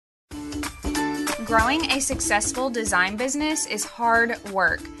Growing a successful design business is hard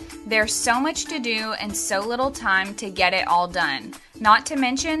work. There's so much to do and so little time to get it all done, not to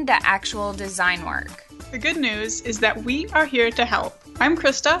mention the actual design work. The good news is that we are here to help. I'm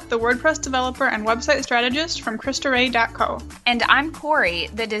Krista, the WordPress developer and website strategist from KristaRay.co. And I'm Corey,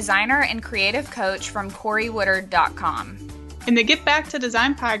 the designer and creative coach from CoreyWoodard.com. In the Get Back to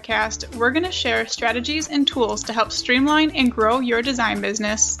Design podcast, we're going to share strategies and tools to help streamline and grow your design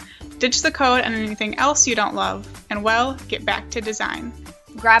business, ditch the code and anything else you don't love, and get back to design.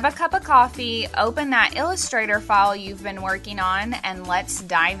 Grab a cup of coffee, open that Illustrator file you've been working on, and let's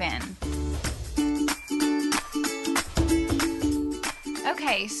dive in.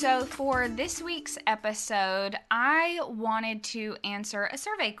 Okay, so for this week's episode, I wanted to answer a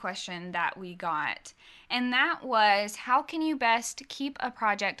survey question that we got. And that was, how can you best keep a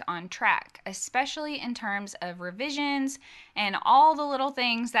project on track, especially in terms of revisions and all the little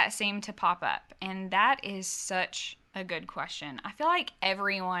things that seem to pop up? And that is such a good question. I feel like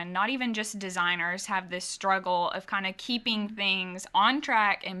everyone, not even just designers, have this struggle of kind of keeping things on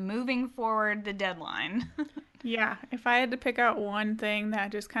track and moving forward the deadline. Yeah, if I had to pick out one thing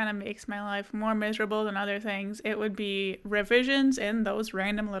that just kind of makes my life more miserable than other things, it would be revisions and those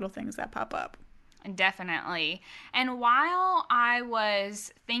random little things that pop up. Definitely. And while I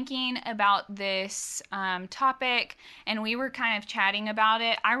was thinking about this topic and we were kind of chatting about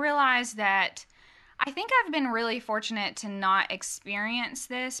it, I realized that I think I've been really fortunate to not experience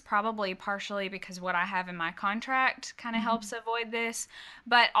this, probably partially because what I have in my contract kind of helps avoid this,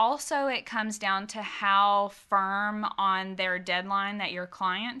 but also it comes down to how firm on their deadline that your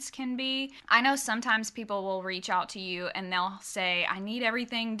clients can be. I know sometimes people will reach out to you and they'll say, I need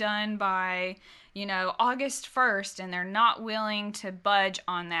everything done by August 1st, and they're not willing to budge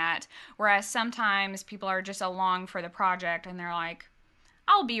on that. Whereas sometimes people are just along for the project and they're like,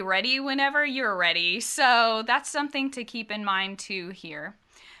 I'll be ready whenever you're ready. So that's something to keep in mind too here.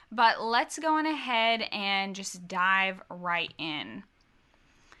 But let's go on ahead and just dive right in.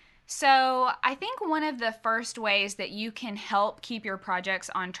 So I think one of the first ways that you can help keep your projects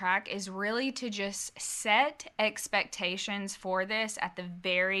on track is really to just set expectations for this at the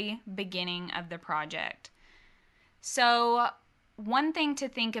very beginning of the project. So one thing to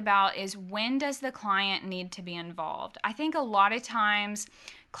think about is, when does the client need to be involved? I think a lot of times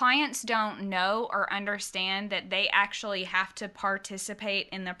clients don't know or understand that they actually have to participate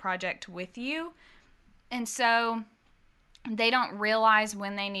in the project with you. And so they don't realize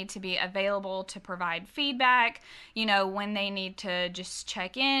when they need to be available to provide feedback, when they need to just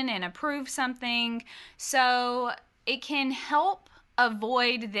check in and approve something. So it can help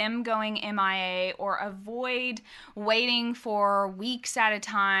avoid them going MIA or avoid waiting for weeks at a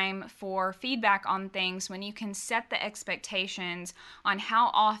time for feedback on things when you can set the expectations on how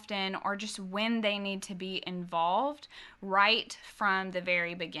often or just when they need to be involved right from the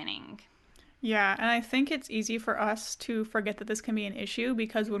very beginning. Yeah, and I think it's easy for us to forget that this can be an issue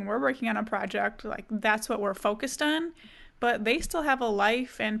because when we're working on a project, that's what we're focused on. But they still have a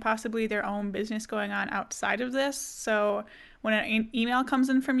life and possibly their own business going on outside of this. So when an email comes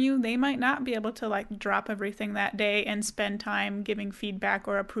in from you, they might not be able to drop everything that day and spend time giving feedback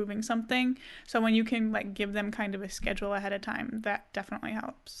or approving something. So when you can give them kind of a schedule ahead of time, that definitely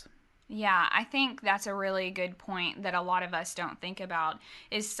helps. Yeah, I think that's a really good point that a lot of us don't think about,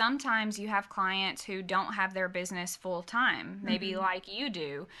 is sometimes you have clients who don't have their business full time, maybe like you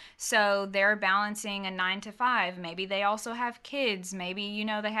do. So they're balancing a 9 to 5. Maybe they also have kids. Maybe,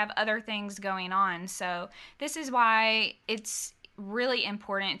 they have other things going on. So this is why it's really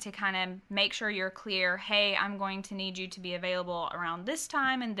important to kind of make sure you're clear, hey, I'm going to need you to be available around this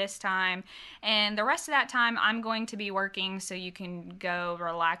time, and the rest of that time I'm going to be working, so you can go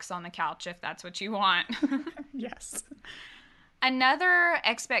relax on the couch if that's what you want. Yes. Another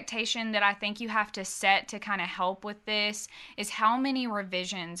expectation that I think you have to set to kind of help with this is how many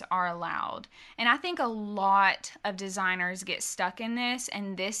revisions are allowed. And I think a lot of designers get stuck in this,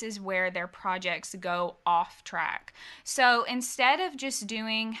 and this is where their projects go off track. So instead of just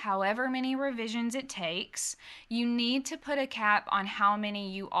doing however many revisions it takes, you need to put a cap on how many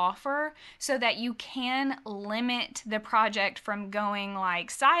you offer so that you can limit the project from going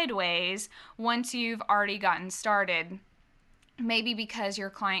sideways once you've already gotten started. Maybe because your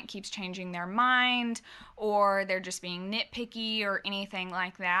client keeps changing their mind, or they're just being nitpicky or anything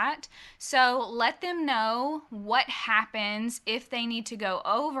like that. So let them know what happens if they need to go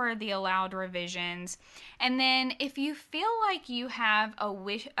over the allowed revisions. And then if you feel like you have a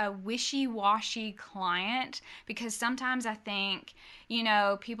wishy-washy client, because sometimes I think,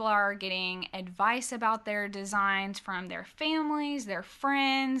 People are getting advice about their designs from their families, their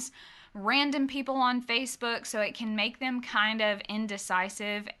friends, random people on Facebook, so it can make them kind of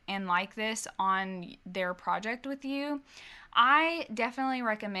indecisive and like this on their project with you. I definitely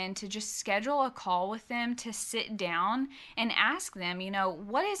recommend to just schedule a call with them to sit down and ask them,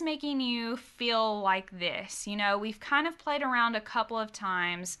 what is making you feel like this? We've kind of played around a couple of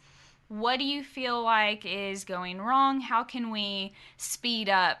times. What do you feel like is going wrong? How can we speed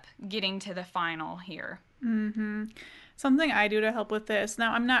up getting to the final here? Mm-hmm. Something I do to help with this,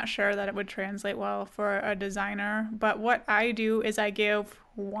 now I'm not sure that it would translate well for a designer, but what I do is I give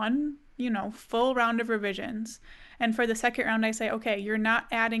one, full round of revisions. And for the second round, I say, okay, you're not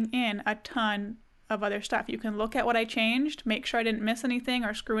adding in a ton of other stuff. You can look at what I changed, make sure I didn't miss anything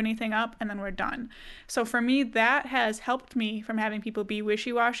or screw anything up, and then we're done. So for me, that has helped me from having people be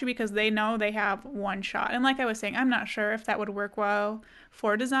wishy-washy because they know they have one shot. And like I was saying, I'm not sure if that would work well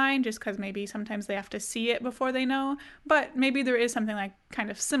for design just because maybe sometimes they have to see it before they know, but maybe there is something like kind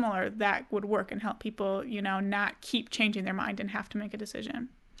of similar that would work and help people, not keep changing their mind and have to make a decision.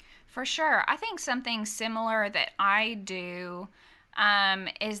 For sure. I think something similar that I do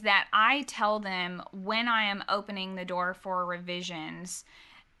is that I tell them when I am opening the door for revisions,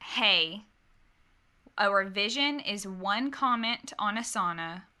 hey, a revision is one comment on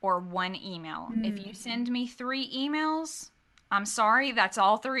Asana or one email. If you send me 3 emails, I'm sorry, that's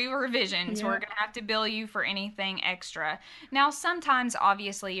all 3 revisions. Yeah. We're going to have to bill you for anything extra. Now, sometimes,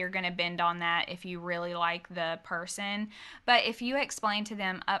 obviously, you're going to bend on that if you really like the person. But if you explain to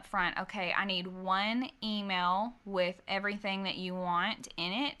them up front, okay, I need one email with everything that you want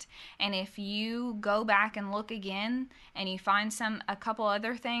in it. And if you go back and look again and you find a couple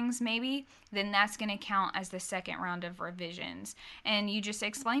other things maybe, then that's going to count as the second round of revisions. And you just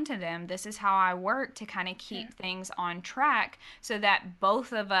explain to them, this is how I work to kind of keep things on track so that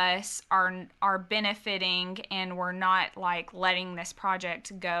both of us are benefiting and we're not like letting this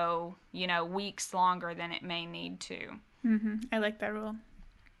project go, weeks longer than it may need to. I like that rule.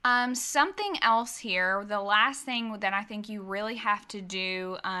 Something else here, the last thing that I think you really have to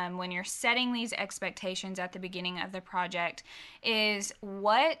do when you're setting these expectations at the beginning of the project is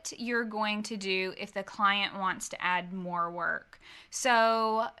what you're going to do if the client wants to add more work.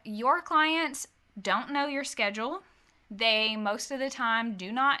 So your clients don't know your schedule. They most of the time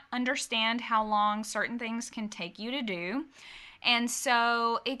do not understand how long certain things can take you to do. And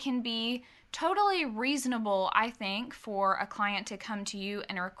so it can be totally reasonable, I think, for a client to come to you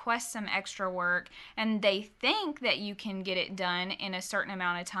and request some extra work, and they think that you can get it done in a certain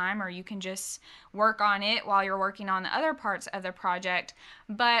amount of time, or you can just work on it while you're working on the other parts of the project.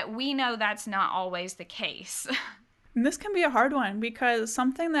 But we know that's not always the case. And this can be a hard one because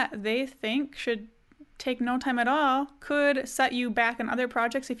something that they think should take no time at all could set you back in other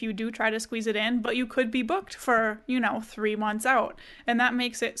projects if you do try to squeeze it in, but you could be booked for, 3 months out. And that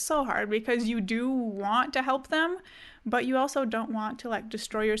makes it so hard because you do want to help them, but you also don't want to like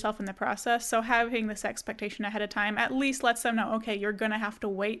destroy yourself in the process. So having this expectation ahead of time at least lets them know, okay, you're going to have to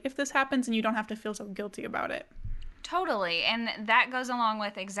wait if this happens and you don't have to feel so guilty about it. Totally. And that goes along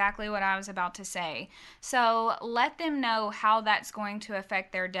with exactly what I was about to say. So let them know how that's going to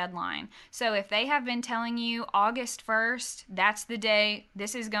affect their deadline. So if they have been telling you August 1st, that's the day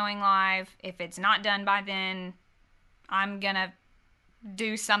this is going live. If it's not done by then, I'm going to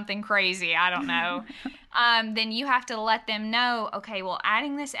do something crazy. I don't know. Then you have to let them know, okay, well,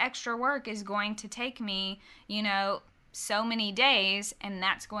 adding this extra work is going to take me, so many days, and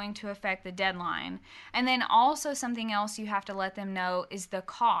that's going to affect the deadline. And then also something else you have to let them know is the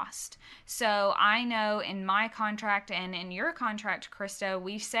cost. So I know in my contract and in your contract, Krista,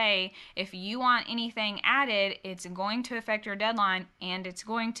 we say if you want anything added, it's going to affect your deadline and it's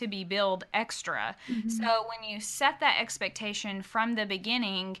going to be billed extra. So when you set that expectation from the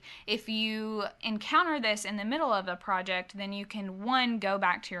beginning, if you encounter this in the middle of a project, then you can, one, go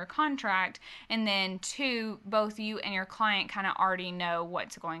back to your contract, and then two, both you and your client kind of already know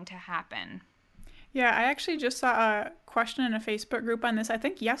what's going to happen. Yeah, I actually just saw a question in a Facebook group on this, I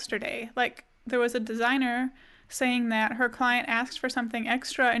think yesterday. Like, there was a designer saying that her client asked for something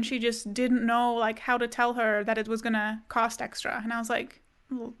extra and she just didn't know, like, how to tell her that it was going to cost extra. And I was like,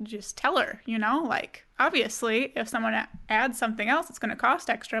 well, just tell her, Like, obviously, if someone adds something else, it's going to cost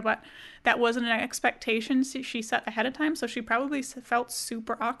extra, but that wasn't an expectation she set ahead of time, so she probably felt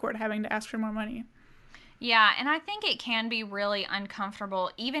super awkward having to ask for more money. Yeah, and I think it can be really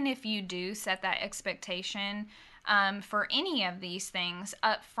uncomfortable, even if you do set that expectation for any of these things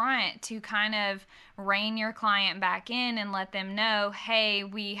up front to kind of rein your client back in and let them know, hey,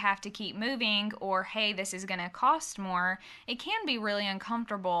 we have to keep moving, or hey, this is going to cost more. It can be really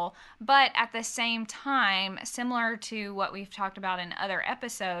uncomfortable, but at the same time, similar to what we've talked about in other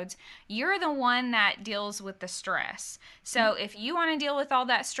episodes, you're the one that deals with the stress. So if you want to deal with all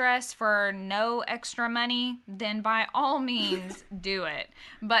that stress for no extra money, then by all means do it.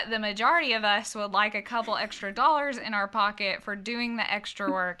 But the majority of us would like a couple extra dollars in our pocket for doing the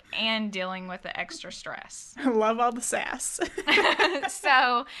extra work and dealing with the extra stress. I love all the sass.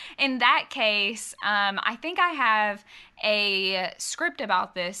 So in that case, I think I have a script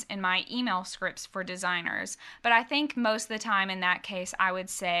about this in my email scripts for designers. But I think most of the time in that case, I would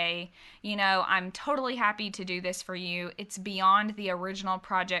say, I'm totally happy to do this for you. It's beyond the original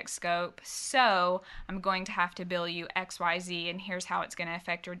project scope. So I'm going to have to bill you XYZ, and here's how it's going to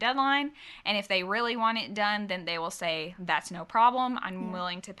affect your deadline. And if they really want it done, then they will say, that's no problem. I'm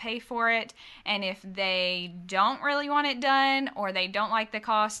willing to pay for it. And if they don't really want it done, or they don't like the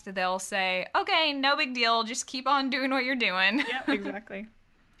cost, they'll say, okay, no big deal. Just keep on doing what you're doing. Yep, exactly.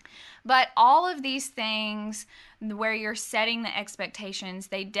 But all of these things where you're setting the expectations,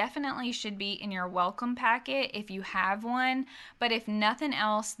 they definitely should be in your welcome packet if you have one. But if nothing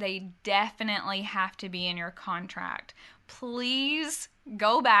else, they definitely have to be in your contract. Please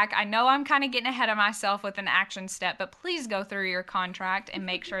go back. I know I'm kind of getting ahead of myself with an action step, but please go through your contract and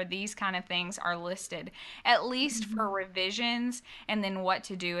make sure these kind of things are listed, at least for revisions, and then what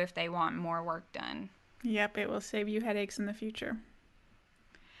to do if they want more work done. Yep, it will save you headaches in the future.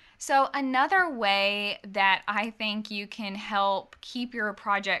 So another way that I think you can help keep your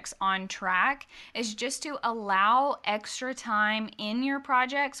projects on track is just to allow extra time in your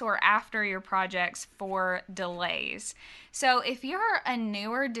projects or after your projects for delays. So if you're a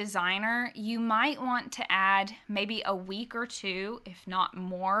newer designer, you might want to add maybe a week or two, if not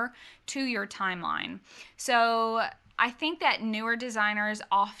more, to your timeline. So I think that newer designers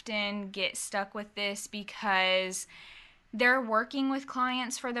often get stuck with this because they're working with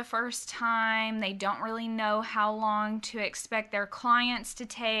clients for the first time. They don't really know how long to expect their clients to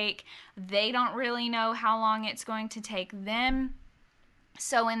take. They don't really know how long it's going to take them.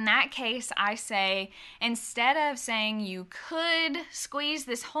 So in that case, I say, instead of saying you could squeeze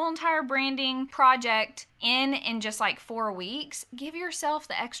this whole entire branding project in just like 4 weeks, give yourself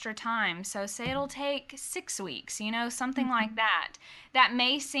the extra time. So say it'll take 6 weeks, something like that. That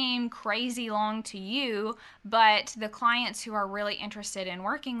may seem crazy long to you, but the clients who are really interested in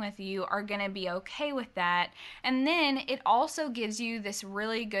working with you are going to be okay with that. And then it also gives you this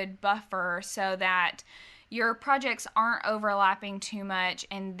really good buffer so that your projects aren't overlapping too much,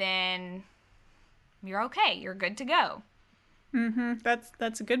 and then you're okay. You're good to go.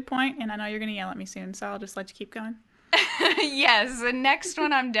 That's a good point, and I know you're going to yell at me soon, so I'll just let you keep going. Yes, the next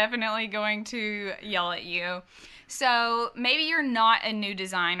one I'm definitely going to yell at you. So maybe you're not a new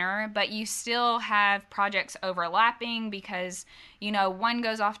designer, but you still have projects overlapping because, one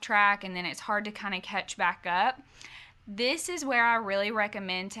goes off track and then it's hard to kind of catch back up. This is where I really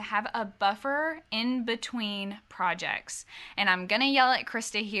recommend to have a buffer in between projects. And I'm going to yell at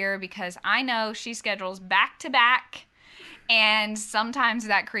Krista here because I know she schedules back to back, and sometimes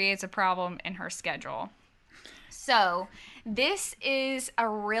that creates a problem in her schedule. So this is a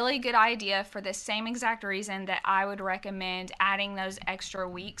really good idea for the same exact reason that I would recommend adding those extra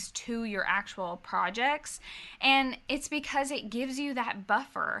weeks to your actual projects. And it's because it gives you that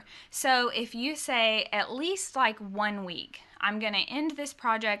buffer. So if you say at least like 1 week, I'm going to end this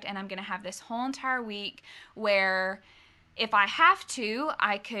project and I'm going to have this whole entire week where if I have to,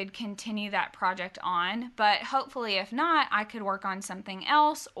 I could continue that project on, but hopefully if not, I could work on something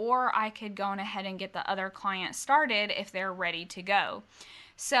else, or I could go on ahead and get the other client started if they're ready to go.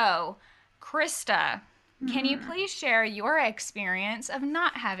 So, Krista, can you please share your experience of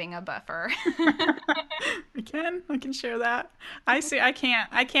not having a buffer? I can share that.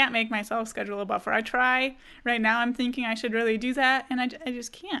 I can't make myself schedule a buffer. I try. Right now I'm thinking I should really do that, and I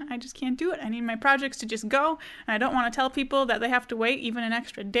just can't. I just can't do it. I need my projects to just go, and I don't want to tell people that they have to wait even an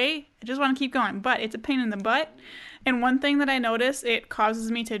extra day. I just want to keep going, but it's a pain in the butt. And one thing that I notice it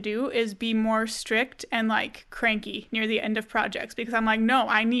causes me to do is be more strict and like cranky near the end of projects, because I'm like, no,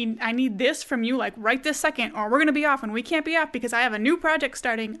 I need this from you like right this second, or we're going to be off, and we can't be off because I have a new project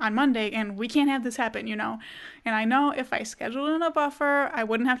starting on Monday and we can't have this happen, And I know if I scheduled in a buffer, I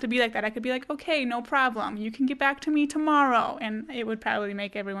wouldn't have to be like that. I could be like, okay, no problem. You can get back to me tomorrow. And it would probably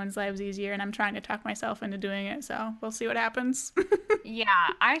make everyone's lives easier. And I'm trying to talk myself into doing it. So we'll see what happens. Yeah,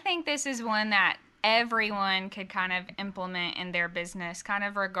 I think this is one that everyone could kind of implement in their business, kind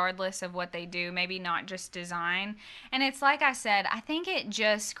of regardless of what they do, maybe not just design. And it's like I said, I think it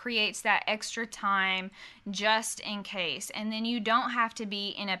just creates that extra time just in case. And then you don't have to be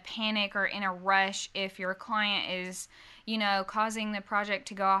in a panic or in a rush if your client is, causing the project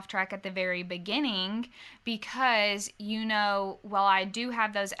to go off track at the very beginning, because, well, I do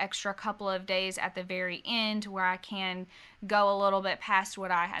have those extra couple of days at the very end where I can go a little bit past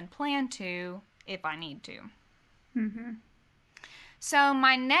what I had planned to if I need to. Mm-hmm. So,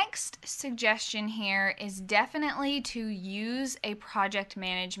 my next suggestion here is definitely to use a project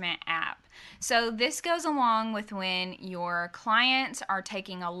management app. So, this goes along with when your clients are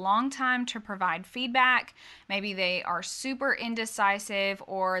taking a long time to provide feedback. Maybe they are super indecisive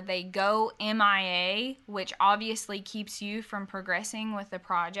or they go MIA, which obviously keeps you from progressing with the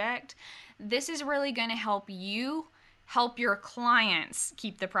project. This is really going to help you help your clients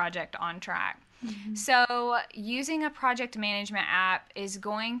keep the project on track. Mm-hmm. So, using a project management app is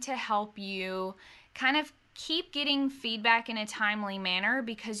going to help you kind of keep getting feedback in a timely manner,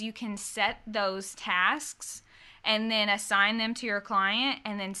 because you can set those tasks and then assign them to your client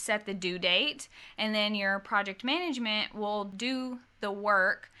and then set the due date. And then your project management will do the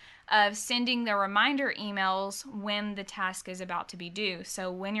work of sending the reminder emails when the task is about to be due.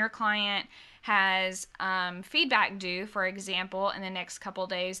 So when your client has feedback due, for example, in the next couple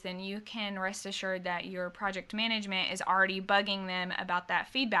days, then you can rest assured that your project management is already bugging them about that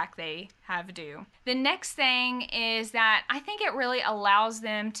feedback they have due. The next thing is that I think it really allows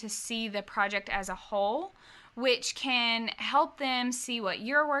them to see the project as a whole, which can help them see what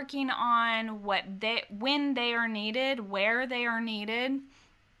you're working on, when they are needed, where they are needed.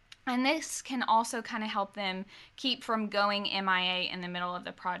 And this can also kind of help them keep from going MIA in the middle of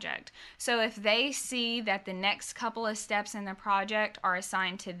the project. So if they see that the next couple of steps in the project are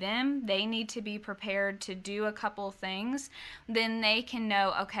assigned to them, they need to be prepared to do a couple of things, then they can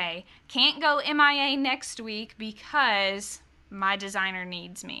know, okay, can't go MIA next week because my designer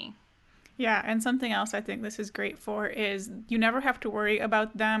needs me. Yeah, and something else I think this is great for is you never have to worry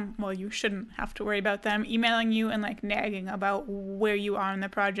about them. Well, you shouldn't have to worry about them emailing you and like nagging about where you are in the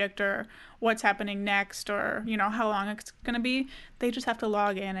project or what's happening next or, how long it's going to be. They just have to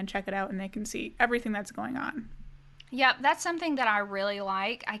log in and check it out and they can see everything that's going on. Yep, that's something that I really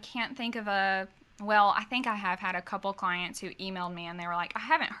like. I can't think of I think I have had a couple clients who emailed me and they were like, I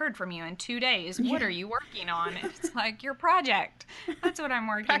haven't heard from you in 2 days. What Yeah. are you working on? And it's like, your project. That's what I'm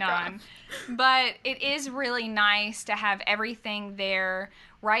working Back on. off. But it is really nice to have everything there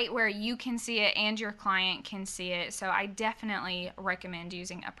right where you can see it and your client can see it. So I definitely recommend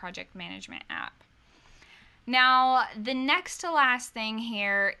using a project management app. Now, the next to last thing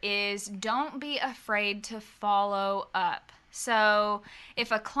here is don't be afraid to follow up. So,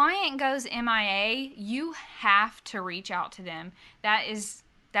 if a client goes MIA, you have to reach out to them. That's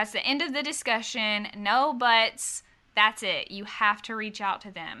the end of the discussion. No buts. That's it. You have to reach out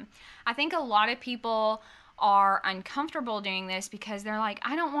to them. I think a lot of people are uncomfortable doing this because they're like,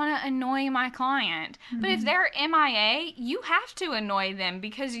 I don't want to annoy my client. But if Mm-hmm. they're MIA, you have to annoy them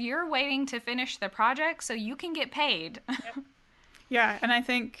because you're waiting to finish the project so you can get paid. Yep. Yeah, and I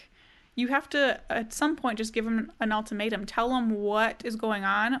think you have to at some point just give them an ultimatum. Tell them what is going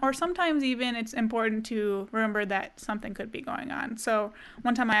on, or sometimes even it's important to remember that something could be going on. So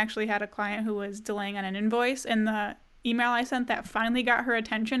one time I actually had a client who was delaying on an invoice, and the email I sent that finally got her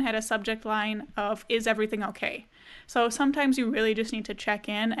attention had a subject line of "Is everything okay?" So sometimes you really just need to check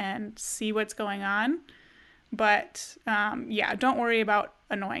in and see what's going on. But yeah, don't worry about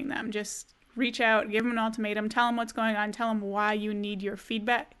annoying them. Just reach out, give them an ultimatum, tell them what's going on, tell them why you need their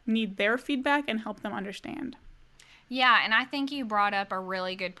feedback, and help them understand. Yeah, and I think you brought up a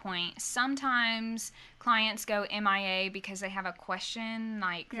really good point. Sometimes clients go MIA because they have a question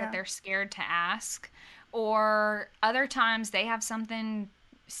like that Yeah. they're scared to ask, or other times they have something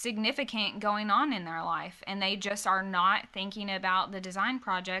significant going on in their life and they just are not thinking about the design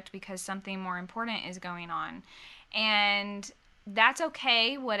project because something more important is going on. And that's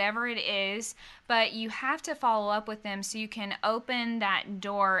okay, whatever it is, but you have to follow up with them so you can open that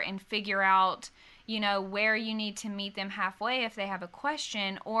door and figure out, where you need to meet them halfway if they have a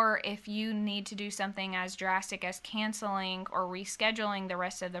question, or if you need to do something as drastic as canceling or rescheduling the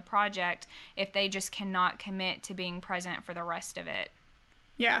rest of the project if they just cannot commit to being present for the rest of it.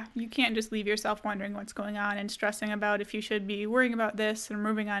 Yeah, you can't just leave yourself wondering what's going on and stressing about if you should be worrying about this and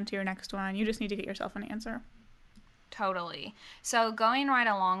moving on to your next one. You just need to get yourself an answer. Totally. So, going right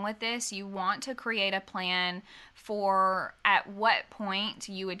along with this, you want to create a plan for at what point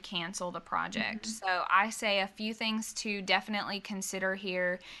you would cancel the project. Mm-hmm. So, I say a few things to definitely consider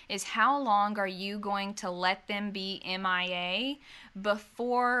here is how long are you going to let them be MIA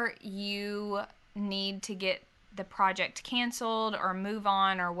before you need to get the project canceled or move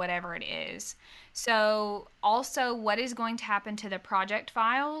on or whatever it is. So, also, what is going to happen to the project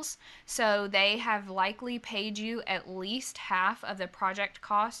files? So, they have likely paid you at least half of the project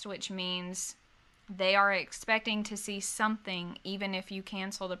cost, which means they are expecting to see something even if you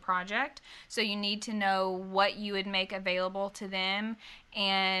cancel the project. So, you need to know what you would make available to them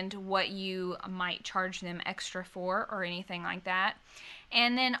and what you might charge them extra for or anything like that.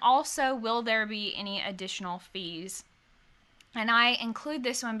 And then also, will there be any additional fees? And I include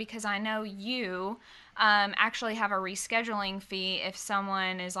this one because I know you actually have a rescheduling fee if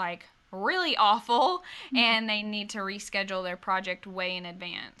someone is like really awful and they need to reschedule their project way in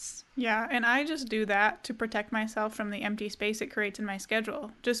advance. Yeah, and I just do that to protect myself from the empty space it creates in my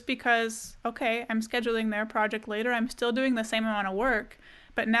schedule. Just because, okay, I'm scheduling their project later, I'm still doing the same amount of work,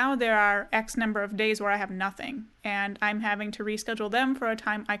 but now there are X number of days where I have nothing, and I'm having to reschedule them for a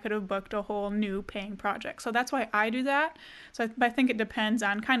time I could have booked a whole new paying project. So that's why I do that. So I think it depends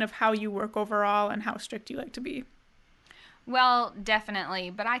on kind of how you work overall and how strict you like to be. Well, definitely,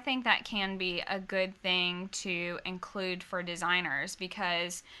 but I think that can be a good thing to include for designers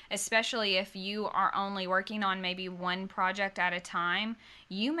because, especially if you are only working on maybe one project at a time,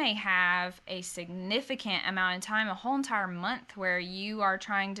 you may have a significant amount of time, a whole entire month, where you are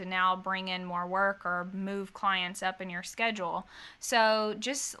trying to now bring in more work or move clients up in your schedule. So,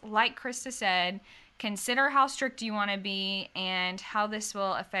 just like Krista said, consider how strict you want to be and how this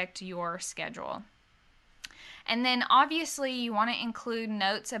will affect your schedule. And then obviously you want to include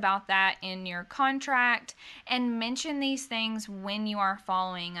notes about that in your contract and mention these things when you are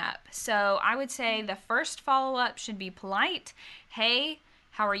following up. So I would say the first follow up should be polite. Hey,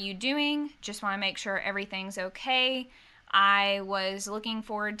 how are you doing? Just want to make sure everything's okay. I was looking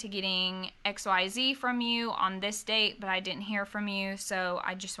forward to getting XYZ from you on this date, but I didn't hear from you, so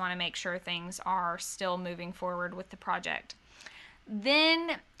I just want to make sure things are still moving forward with the project.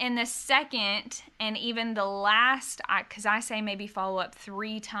 Then in the second and even the last, because I say maybe follow up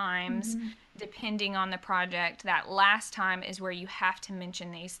 3 times Mm-hmm. depending on the project, that last time is where you have to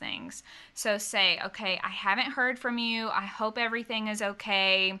mention these things. So say, okay, I haven't heard from you. I hope everything is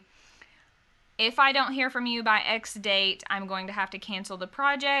okay. If I don't hear from you by X date, I'm going to have to cancel the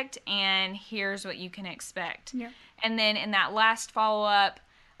project, and here's what you can expect. Yeah. And then in that last follow up,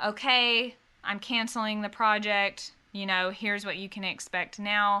 okay, I'm canceling the project. Here's what you can expect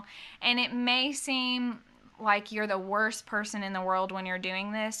now. And it may seem like you're the worst person in the world when you're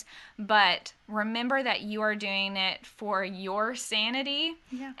doing this, but remember that you are doing it for your sanity.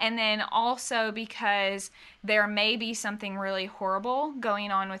 Yeah. And then also because there may be something really horrible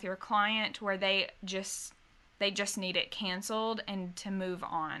going on with your client where they just need it canceled and to move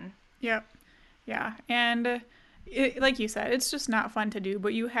on. Yep. Yeah. And like you said, it's just not fun to do,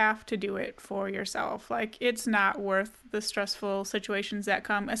 but you have to do it for yourself. Like, it's not worth the stressful situations that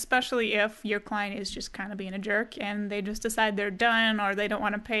come, especially if your client is just kind of being a jerk and they just decide they're done or they don't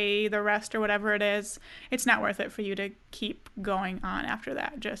want to pay the rest or whatever it is. It's not worth it for you to keep going on after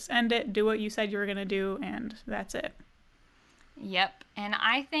that. Just end it, do what you said you were going to do, and that's it. Yep. And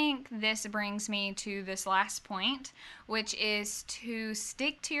I think this brings me to this last point, which is to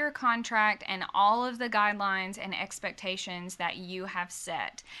stick to your contract and all of the guidelines and expectations that you have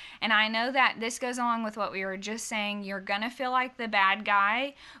set. And I know that this goes along with what we were just saying. You're going to feel like the bad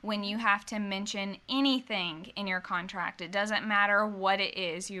guy when you have to mention anything in your contract. It doesn't matter what it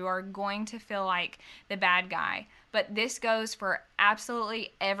is. You are going to feel like the bad guy. But this goes for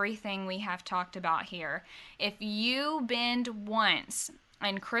absolutely everything we have talked about here. If you bend once,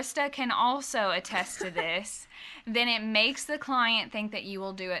 and Krista can also attest to this, then it makes the client think that you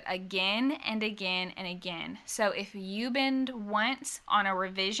will do it again and again and again. So if you bend once on a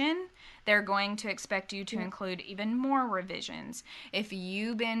revision, they're going to expect you to include even more revisions. If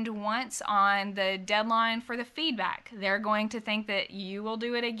you bend once on the deadline for the feedback, they're going to think that you will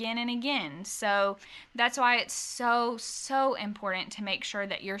do it again and again. So that's why it's so, so important to make sure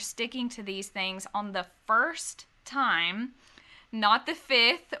that you're sticking to these things on the first time, not the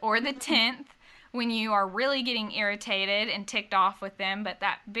 5th or the 10th when you are really getting irritated and ticked off with them, but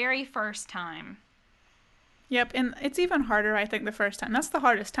that very first time. Yep, and it's even harder, I think, the first time. That's the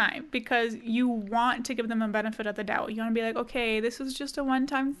hardest time because you want to give them a benefit of the doubt. You want to be like, okay, this was just a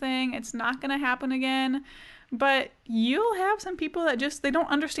one-time thing. It's not going to happen again. But you'll have some people that just, they don't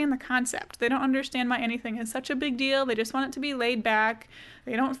understand the concept. They don't understand why anything is such a big deal. They just want it to be laid back.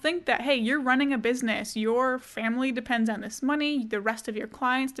 They don't think that, hey, you're running a business. Your family depends on this money. The rest of your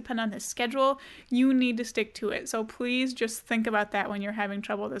clients depend on this schedule. You need to stick to it. So please just think about that when you're having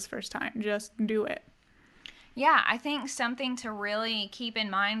trouble this first time. Just do it. Yeah, I think something to really keep in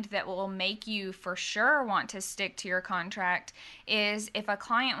mind that will make you for sure want to stick to your contract is if a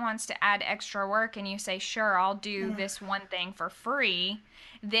client wants to add extra work and you say, sure, I'll do this one thing for free,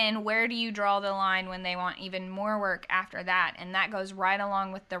 then where do you draw the line when they want even more work after that? And that goes right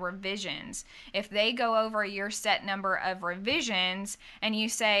along with the revisions. If they go over your set number of revisions and you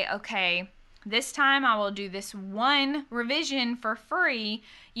say, okay, this time I will do this one revision for free,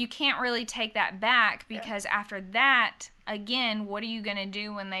 you can't really take that back because after that, again, what are you going to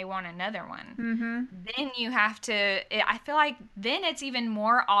do when they want another one? Mm-hmm. Then you have to, I feel like then it's even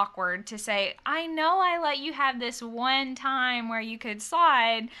more awkward to say, I know I let you have this one time where you could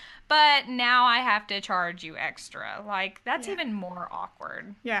slide, but now I have to charge you extra. Like, that's even more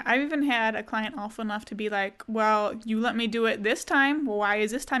awkward. Yeah, I've even had a client awful enough to be like, well, you let me do it this time. Well, why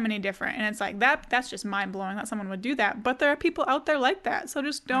is this time any different? And it's like, that's just mind-blowing that someone would do that. But there are people out there like that, so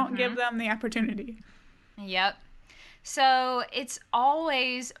just don't give them the opportunity. Yep. So it's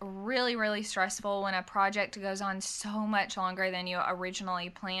always really, really stressful when a project goes on so much longer than you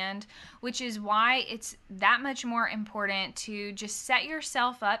originally planned, which is why it's that much more important to just set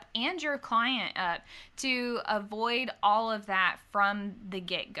yourself up and your client up to avoid all of that from the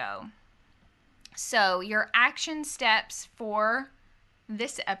get-go. So your action steps for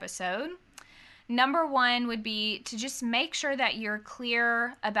this episode. Number one would be to just make sure that you're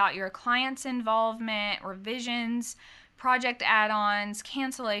clear about your client's involvement, revisions, project add-ons,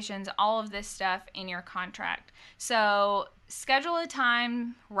 cancellations, all of this stuff in your contract. So schedule a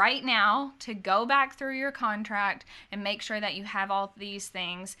time right now to go back through your contract and make sure that you have all these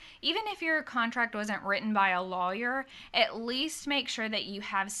things. Even if your contract wasn't written by a lawyer, at least make sure that you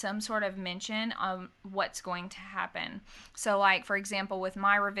have some sort of mention of what's going to happen. So like, for example, with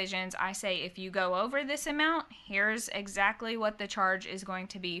my revisions, I say if you go over this amount, here's exactly what the charge is going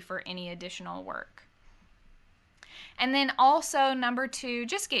to be for any additional work. And then also, number two,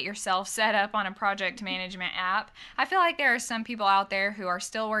 just get yourself set up on a project management app. I feel like there are some people out there who are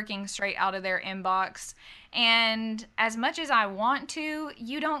still working straight out of their inbox. And as much as I want to,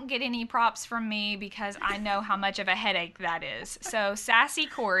 you don't get any props from me because I know how much of a headache that is. So Sassy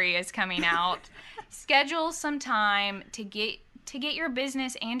Corey is coming out. Schedule some time to get your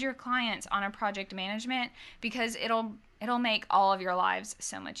business and your clients on a project management because it'll make all of your lives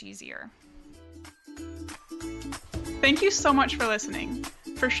so much easier. Thank you so much for listening.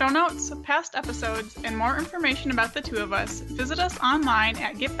 For show notes, past episodes, and more information about the two of us, visit us online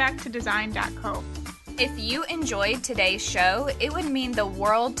at getbacktodesign.co. If you enjoyed today's show, it would mean the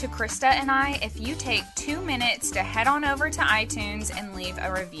world to Krista and I if you take 2 minutes to head on over to iTunes and leave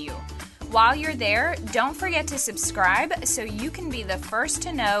a review. While you're there, don't forget to subscribe so you can be the first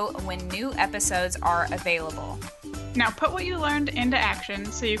to know when new episodes are available. Now put what you learned into action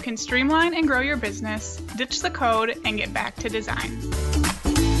so you can streamline and grow your business, ditch the code, and get back to design.